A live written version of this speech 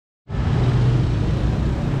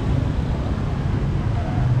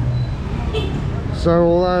So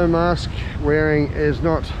although mask wearing is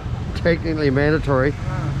not technically mandatory,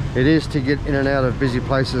 it is to get in and out of busy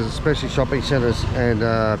places, especially shopping centres and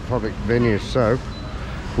public venues. So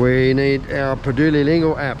we need our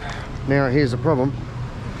Peduli app. Now here's the problem.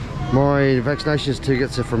 My vaccination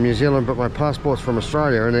certificates are from New Zealand, but my passport's from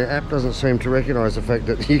Australia, and the app doesn't seem to recognise the fact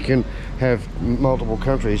that you can have multiple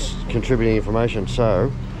countries contributing information.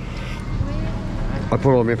 So I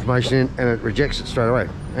put all the information in and it rejects it straight away.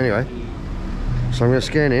 Anyway, so I'm going to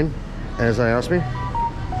scan in as they ask me.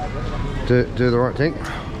 Do the right thing.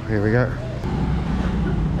 Here we go.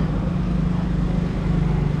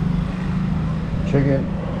 Check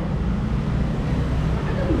in.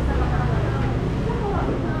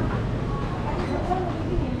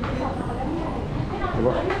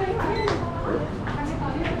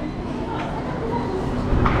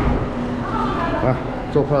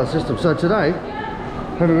 It's all part of the system. So today,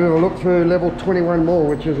 having a bit of a look through level 21 mall,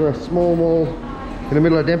 which is a small mall in the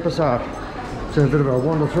middle of Denpasar. So a bit of a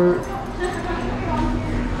wander through.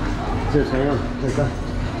 Just hang on. Okay.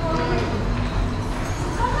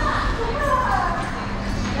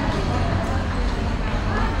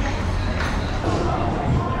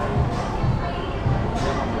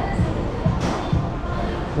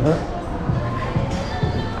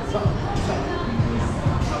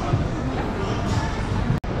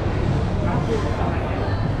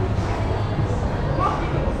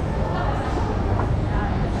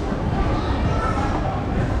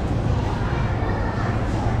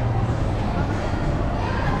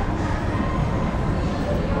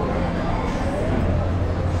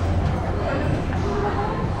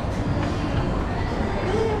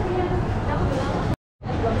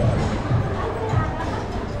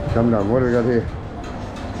 Come down, what do we got here?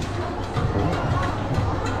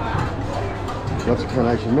 Lots of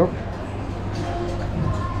carnation milk.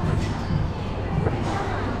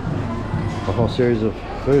 A whole series of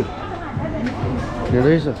food. Now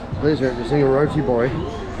these are interesting. A roti boy.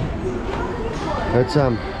 It's I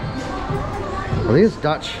think it's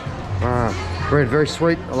Dutch. Bread, very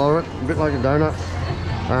sweet, a lot of it, a bit like a donut.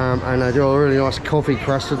 And they do a really nice coffee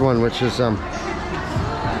crusted one, which is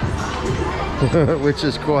which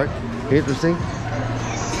is quite interesting.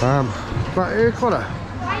 But yeah, quite a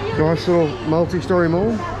nice little multi-story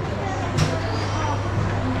mall.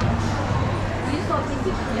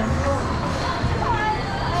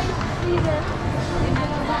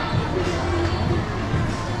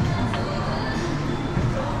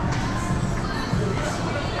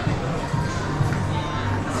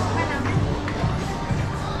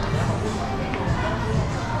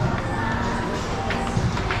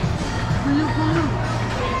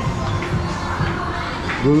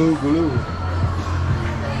 Gulu, gulu.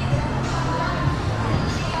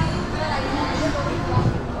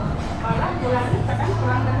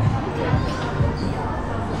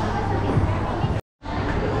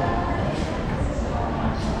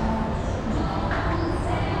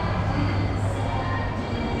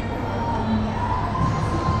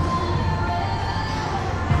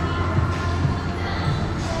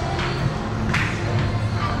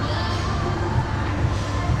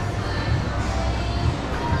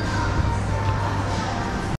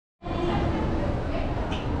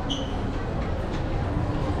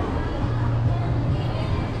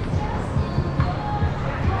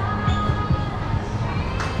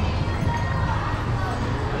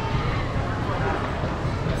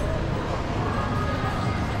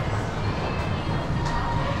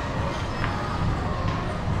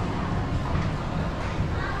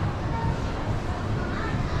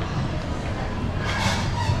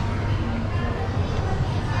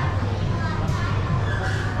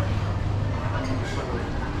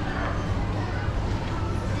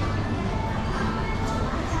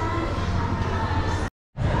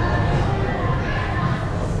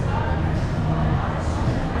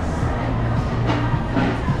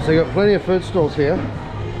 So you've got plenty of food stalls here.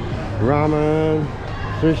 Ramen,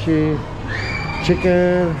 sushi,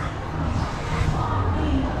 chicken.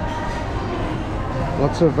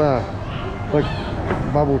 Lots of like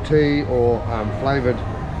bubble tea or flavoured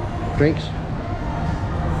drinks.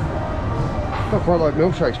 Not quite like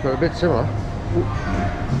milkshakes, but a bit similar.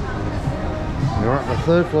 Alright, the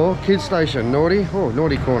third floor, kids station, naughty. Oh,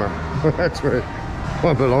 naughty corner. That's where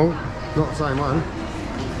I belong. Not the same one.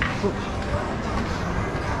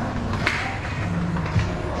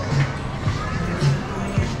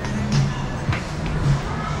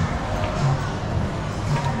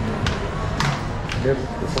 Yep,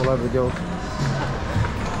 it's all over the girls.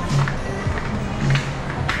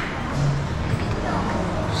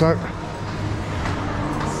 So,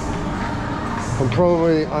 I'm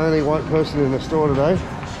probably the only white person in the store today.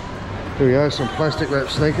 Here we go, some plastic wrap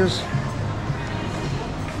sneakers.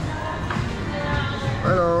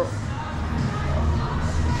 Hello.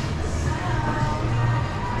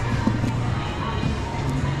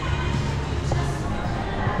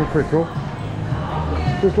 They're pretty cool.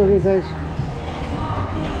 Just looking, thanks.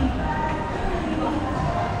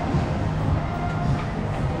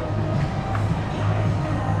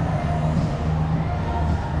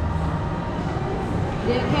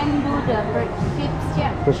 They can do the prescription.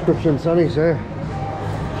 Prescription sunnies, yeah.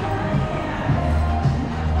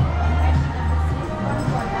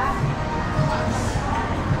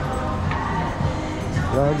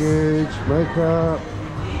 Luggage, makeup.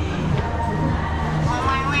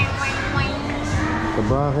 The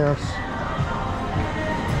bra house.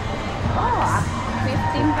 Oh,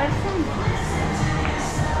 15%.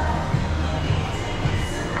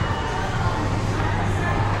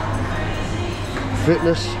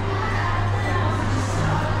 Fitness.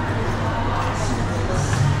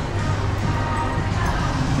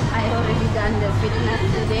 I already done the fitness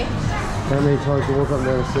today. How many times you walk up and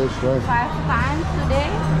down the stairs today? 5 times today.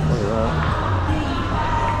 Look at that.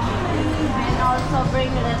 And also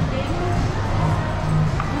bring the thing.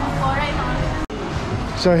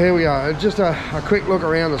 So here we are, just a quick look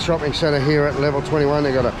around the shopping centre here at level 21.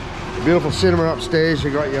 They've got a beautiful cinema upstairs.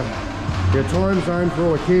 You've got your time zone for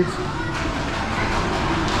all the kids.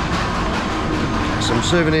 Some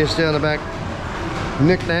souvenirs down the back.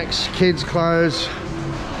 Knickknacks, kids' clothes,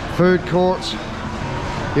 food courts,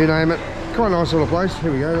 you name it. Quite a nice little place.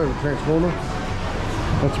 Here we go, there's a transformer.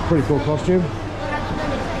 That's a pretty cool costume.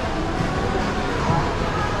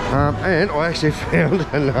 And I actually found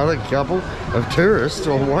another couple of tourists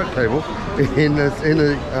or white people in the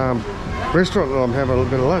restaurant that I'm having a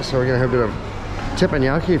bit of lunch. So we're going to have a bit of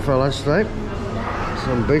teppanyaki for lunch today.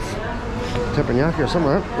 Some beef teppanyaki or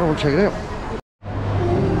something like that. I want to check it out.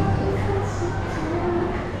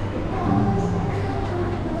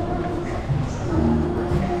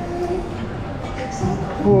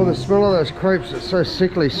 Oh, the smell of those crepes, it's so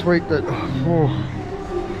sickly sweet that, oh,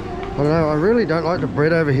 I don't know, I really don't like the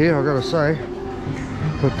bread over here, I've got to say.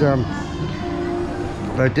 But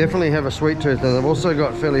they definitely have a sweet tooth, and they've also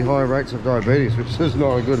got fairly high rates of diabetes, which is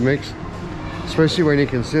not a good mix. Especially when you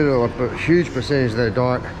consider like a huge percentage of their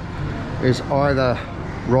diet is either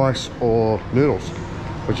rice or noodles,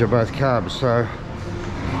 which are both carbs. So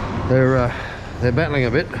they're battling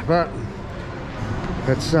a bit, but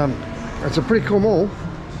it's a pretty cool mall.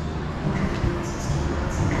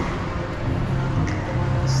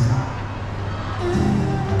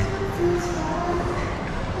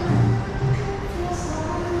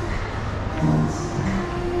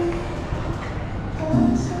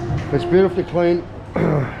 It's beautifully clean.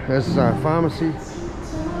 There's a pharmacy,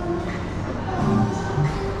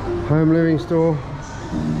 home living store.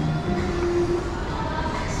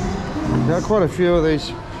 There are quite a few of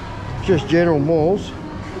these just general malls.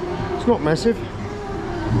 It's not massive.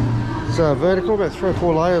 It's vertical, about 3 or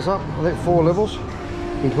 4 layers up, I think 4 levels,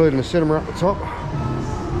 including the cinema up the top.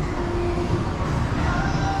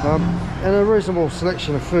 And a reasonable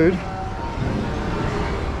selection of food.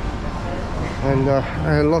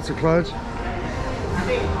 And lots of clothes.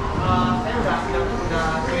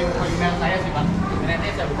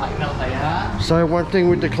 So one thing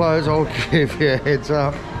with the clothes, I'll give you a heads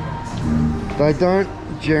up. They don't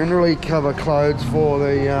generally cover clothes for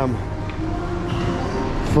the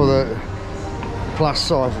plus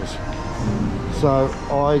sizes. So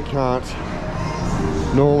I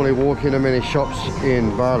can't normally walk into many shops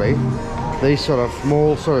in Bali, these sort of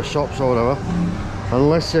mall sort of shops or whatever,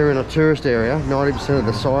 unless they're in a tourist area. 90% of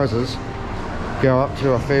the sizes go up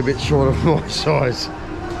to a fair bit short of my size.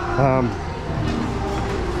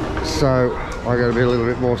 So I got to be a little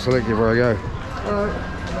bit more selective where I go.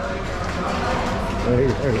 There you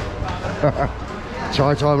go.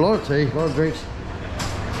 Chai time, a lot of tea, a lot of drinks.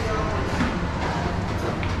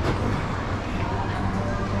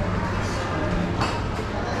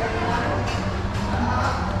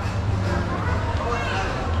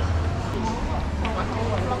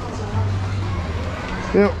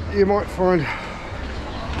 Now, you might find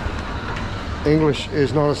English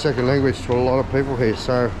is not a second language to a lot of people here,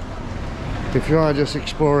 so if you are just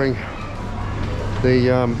exploring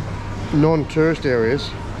the non-tourist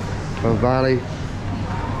areas of Bali,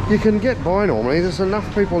 you can get by normally. There's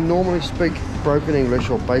enough people normally speak broken English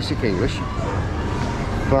or basic English,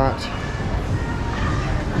 but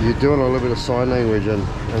you're doing a little bit of sign language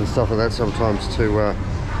and stuff like that sometimes to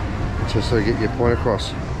sort of get your point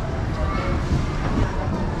across.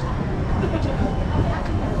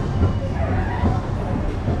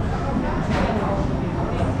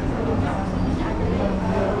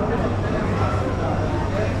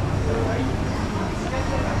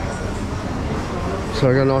 So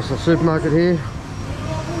I got a nice little supermarket here.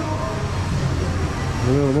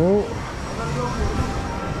 A little more.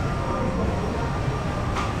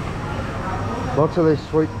 Lots of these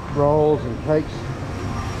sweet rolls and cakes.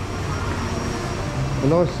 A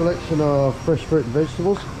nice selection of fresh fruit and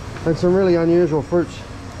vegetables. And some really unusual fruits.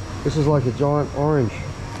 This is like a giant orange.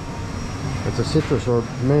 It's a citrus or a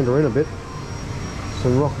mandarin a bit.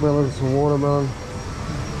 Some rock melon, some watermelon.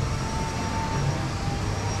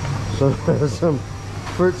 So there's some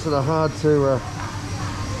fruits that are hard to work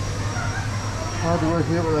out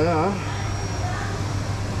what they are.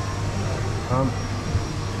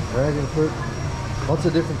 Dragon fruit. Lots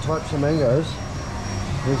of different types of mangoes.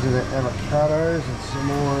 These are the avocados and some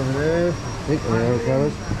more over there. I think they're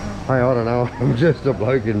avocados. Hey, I don't know. I'm just a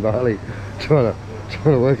bloke in Bali trying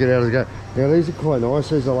to work it out as I go. Now these are quite nice.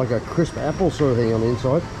 These are like a crisp apple sort of thing on the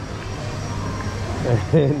inside.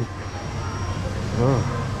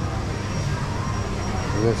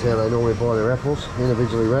 And that's how they normally buy their apples,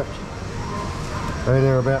 individually wrapped. And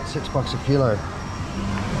they're about $6 a kilo,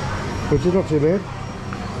 which is not too bad.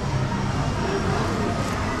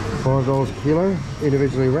 $5 a kilo,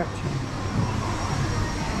 individually wrapped.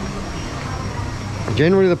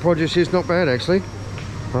 Generally the produce is not bad actually.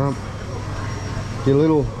 Your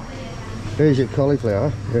little, there's your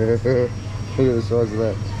cauliflower. Look at the size of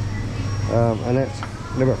that. And that's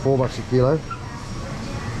about $4 a kilo.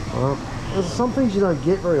 There's some things you don't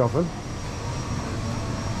get very often.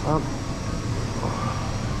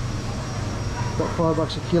 Got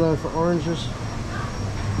 $5 a kilo for oranges.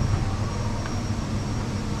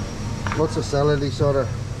 Lots of salady sort of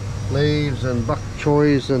leaves and bok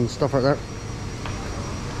choys and stuff like that.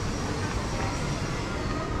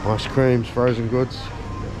 Ice creams, frozen goods.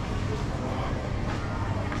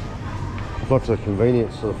 Lots of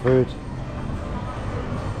convenience to the food.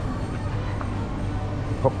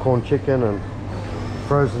 Popcorn chicken and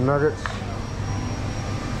frozen nuggets.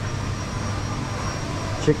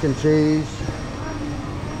 Chicken cheese.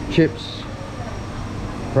 Chips.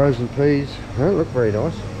 Frozen peas. They don't look very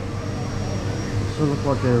nice. They look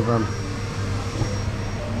like they've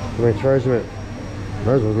been frozen.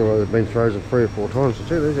 Those ones look like they've been frozen 3 or 4 times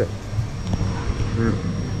too, is it?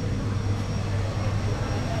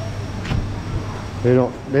 They're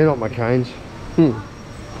not McCain's.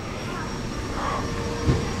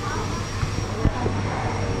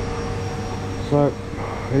 So,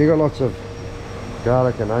 and you got lots of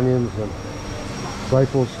garlic and onions and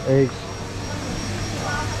staples, eggs,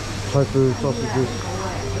 tofu, sausages,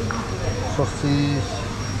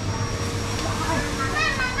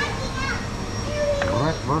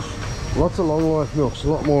 lots of long life milks, a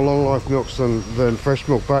lot more long life milks than fresh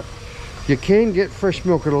milk, but you can get fresh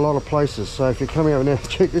milk at a lot of places. So if you're coming over now,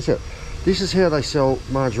 check this out. This is how they sell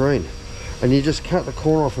margarine, and you just cut the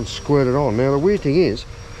corner off and squirt it on. Now the weird thing is,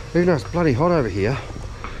 even though it's bloody hot over here,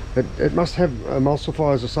 it must have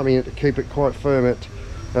emulsifiers or something to keep it quite firm at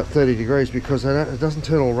 30 degrees, because it doesn't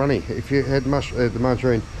turn all runny. If you had the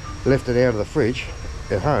margarine left it out of the fridge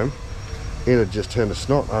at home, it'd just turn to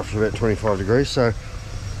snot after about 25 degrees. So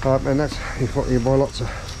and that's if you buy lots of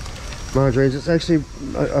margarines. It's actually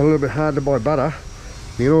a little bit hard to buy butter.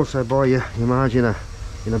 You can also buy your margarine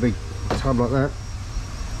in a big tub like that,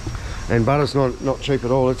 and butter's not cheap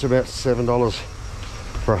at all. It's about $7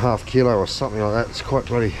 for a half kilo or something like that. It's quite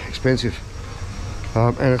bloody expensive.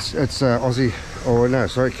 And it's Aussie, or no,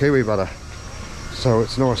 sorry, Kiwi butter. So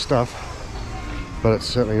it's nice stuff, but it's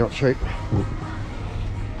certainly not cheap.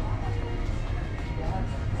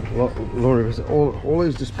 All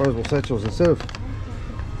these disposable satchels, instead of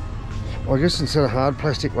hard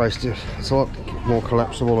plastic waste, it's a lot more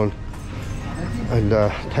collapsible and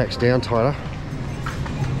packs down tighter.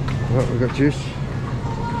 Right, we've got juice.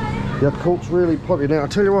 Yakult's really popular now. I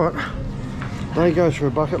tell you what, they go through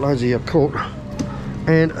bucket loads of Yakult,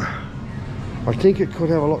 and I think it could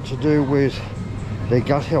have a lot to do with their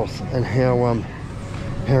gut health and how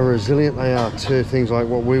resilient they are to things like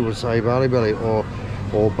what we would say Bali belly or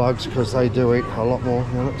bugs, because they do eat a lot more.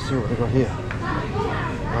 Now let's see what they've got here.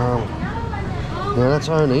 Now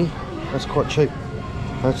that's quite cheap.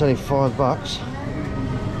 That's only $5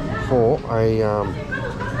 for a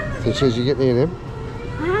it says you get near them.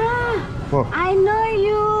 What? I know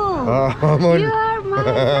you. I'm on. You are my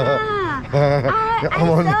I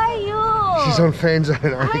saw you. She's on fan zone.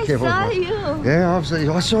 I saw you. Yeah, I've seen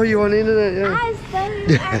you. I saw you on the internet. Yeah. I saw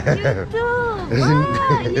you on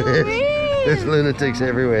YouTube. You win. There's lunatics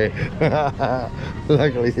everywhere.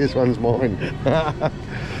 Luckily this one's mine.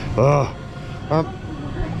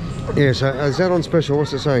 Yeah, so is that on special?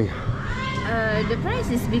 What's it saying? The price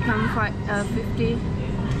is become 50.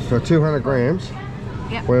 For 200 grams,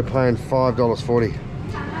 Yep. we're paying $5.40.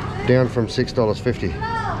 down from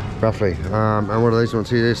 $6.50 roughly. And what are these ones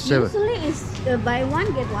here? There's 7. Usually it's buy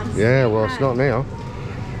one get one. Yeah, well it's not now.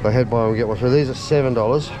 They had buy one get one. So these are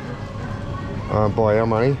 $7 by our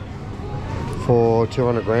money for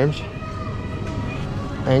 200 grams.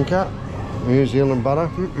 Anchor, New Zealand butter.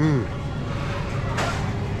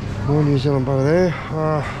 More New Zealand butter there.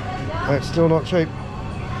 That's still not cheap.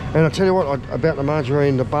 And I tell you what about the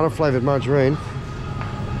margarine, the butter flavoured margarine.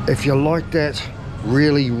 If you like that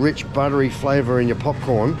really rich buttery flavour in your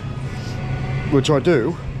popcorn, which I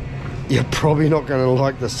do, you're probably not going to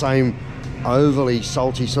like the same overly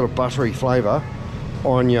salty sort of buttery flavour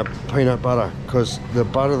on your peanut butter, because the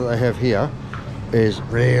butter that they have here is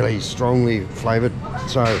really strongly flavoured.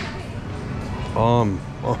 So I'm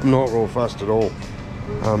not real fussed at all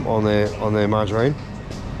on their margarine,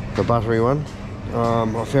 the buttery one.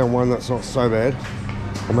 I found one that's not so bad,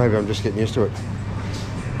 or maybe I'm just getting used to it,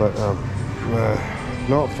 but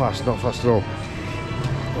not fussed at all.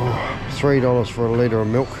 $3 for a litre of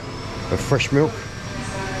milk, of fresh milk,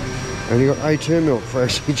 and you got A2 milk for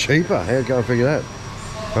actually cheaper. How'd go and figure that?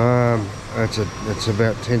 It's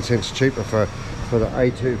about 10 cents cheaper for the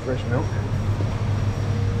A2 fresh milk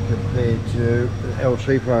compared to El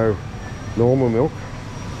Cheapo normal milk.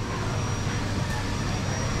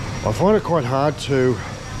 I find it quite hard to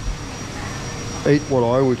eat what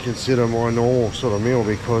I would consider my normal sort of meal,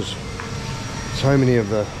 because so many of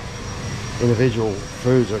the individual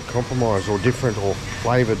foods are compromised or different or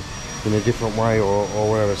flavoured in a different way or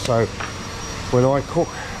whatever. So when I cook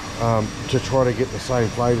to try to get the same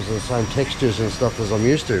flavours and the same textures and stuff as I'm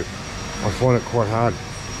used to, I find it quite hard.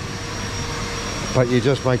 But you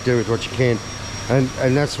just make do with what you can,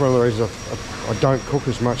 and that's one of the reasons I don't cook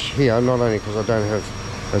as much here. Not only because I don't have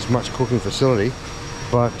as much cooking facility,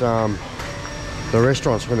 but the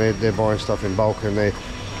restaurants, when they're buying stuff in bulk, and they're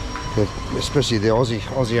especially the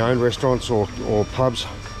Aussie owned restaurants or pubs,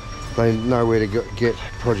 they know where to get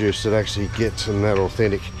produce that actually gets in that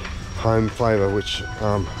authentic home flavour, which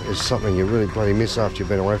is something you really bloody miss after you've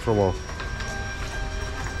been away for a while.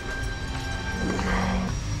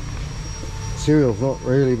 Cereal's not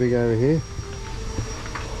really big over here,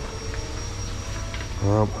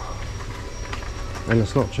 and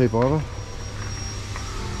it's not cheap either.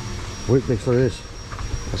 Wheat Bix, look at this,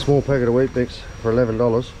 a small packet of Wheat Bix for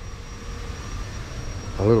 $11.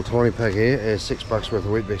 A little tiny pack here is $6 worth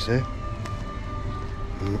of Wheat Bix there.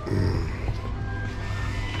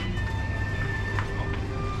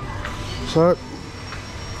 So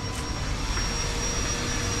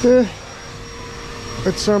yeah,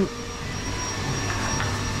 it's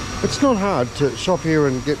not hard to shop here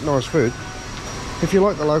and get nice food. If you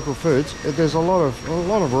like the local foods, there's a lot of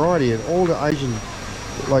variety in all the Asian,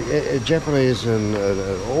 like Japanese and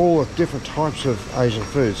all the different types of Asian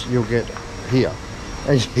foods you'll get here.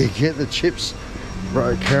 And you get the chips,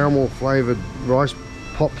 caramel flavoured rice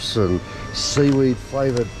pops and seaweed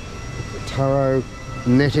flavoured taro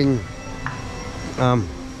netting.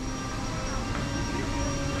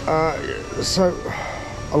 So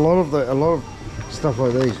a lot of stuff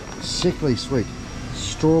like these, sickly sweet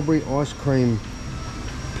strawberry ice cream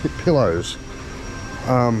pillows,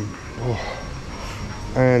 and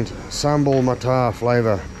sambal matah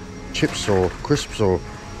flavour chips or crisps or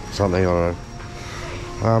something, I don't know.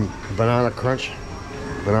 Banana crunch,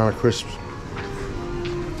 banana crisps,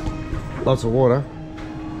 lots of water,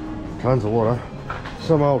 tons of water.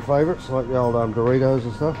 Some old favourites like the old Doritos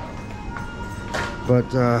and stuff, but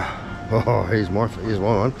here's my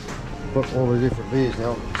one. Look, all the different beers.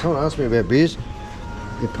 Now someone asked me about beers.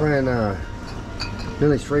 You're paying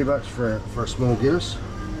nearly $3 for a small Guinness.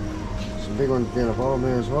 Some big ones down the bottom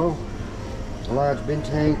there as well. A large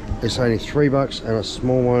bintang is only $3, and a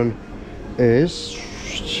small one is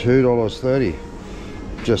 $2.30,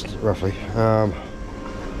 just roughly.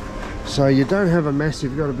 So you don't have a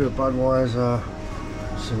massive. You've got a bit of Budweiser,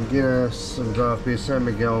 some Guinness, some draft beer, San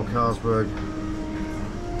Miguel, Carlsberg.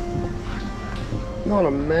 Not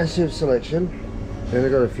a massive selection. And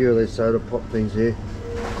they've got a few of these soda pop things here.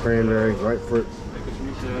 Cranberry, grapefruit.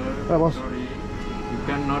 Hi, boss. Sorry, you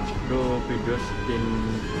cannot do videos in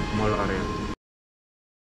mall area.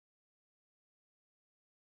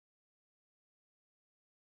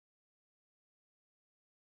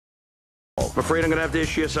 I'm afraid I'm going to have to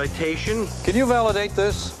issue a citation. Can you validate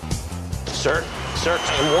this? Sir,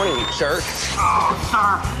 I'm warning you, sir. Oh,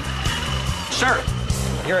 sir. Sir,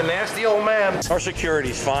 you're a nasty old man. Our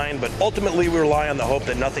security's fine, but ultimately we rely on the hope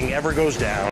that nothing ever goes down.